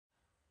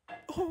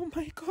Oh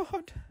my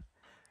God.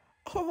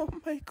 Oh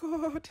my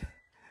God.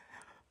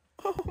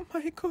 Oh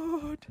my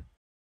God.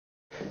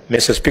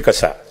 Mr. Speaker,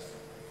 sir,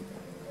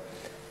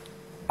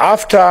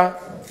 after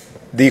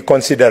the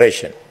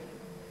consideration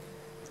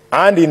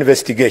and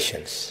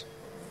investigations,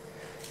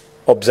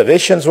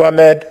 observations were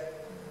made,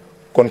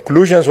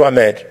 conclusions were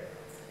made,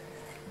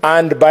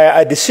 and by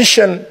a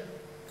decision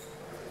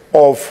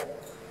of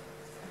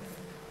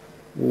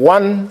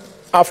one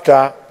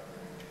after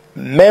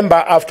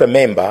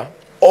member,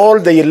 all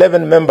the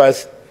 11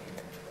 members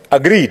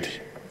agreed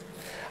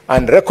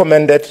and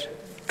recommended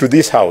to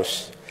this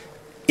House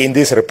in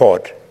this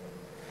report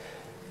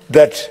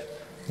that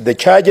the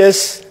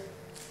charges,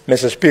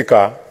 Mr.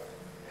 Speaker,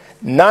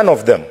 none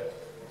of them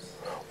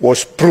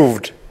was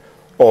proved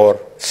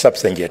or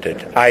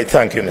substantiated. I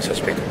thank you, Mr.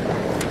 Speaker.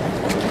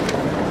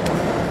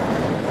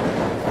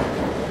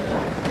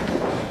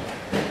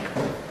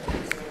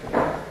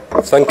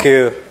 Thank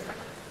you.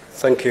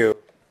 Thank you,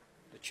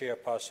 the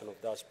chairperson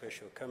of that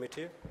special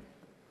committee.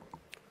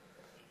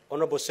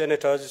 Honorable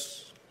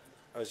Senators,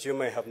 as you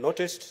may have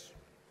noticed,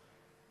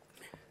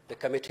 the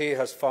committee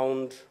has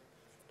found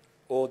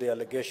all the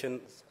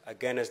allegations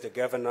against the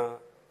governor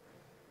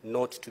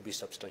not to be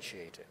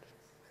substantiated.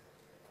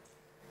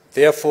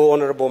 Therefore,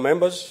 honorable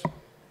members,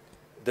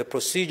 the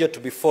procedure to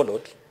be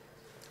followed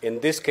in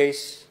this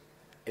case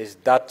is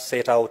that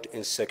set out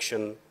in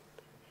section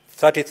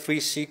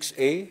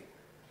 33(6)(a)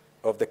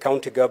 of the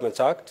County Governments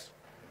Act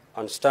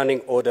and Standing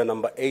Order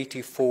number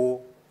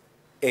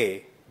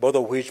 84A, both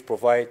of which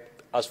provide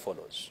as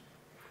follows.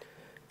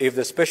 If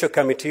the special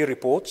committee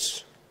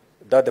reports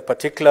that the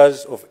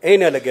particulars of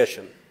any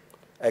allegation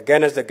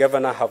against the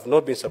governor have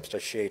not been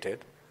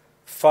substantiated,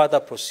 further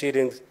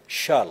proceedings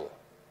shall,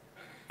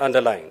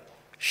 underline,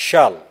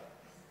 shall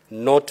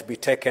not be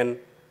taken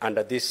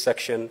under this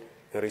section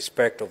in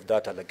respect of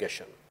that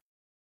allegation.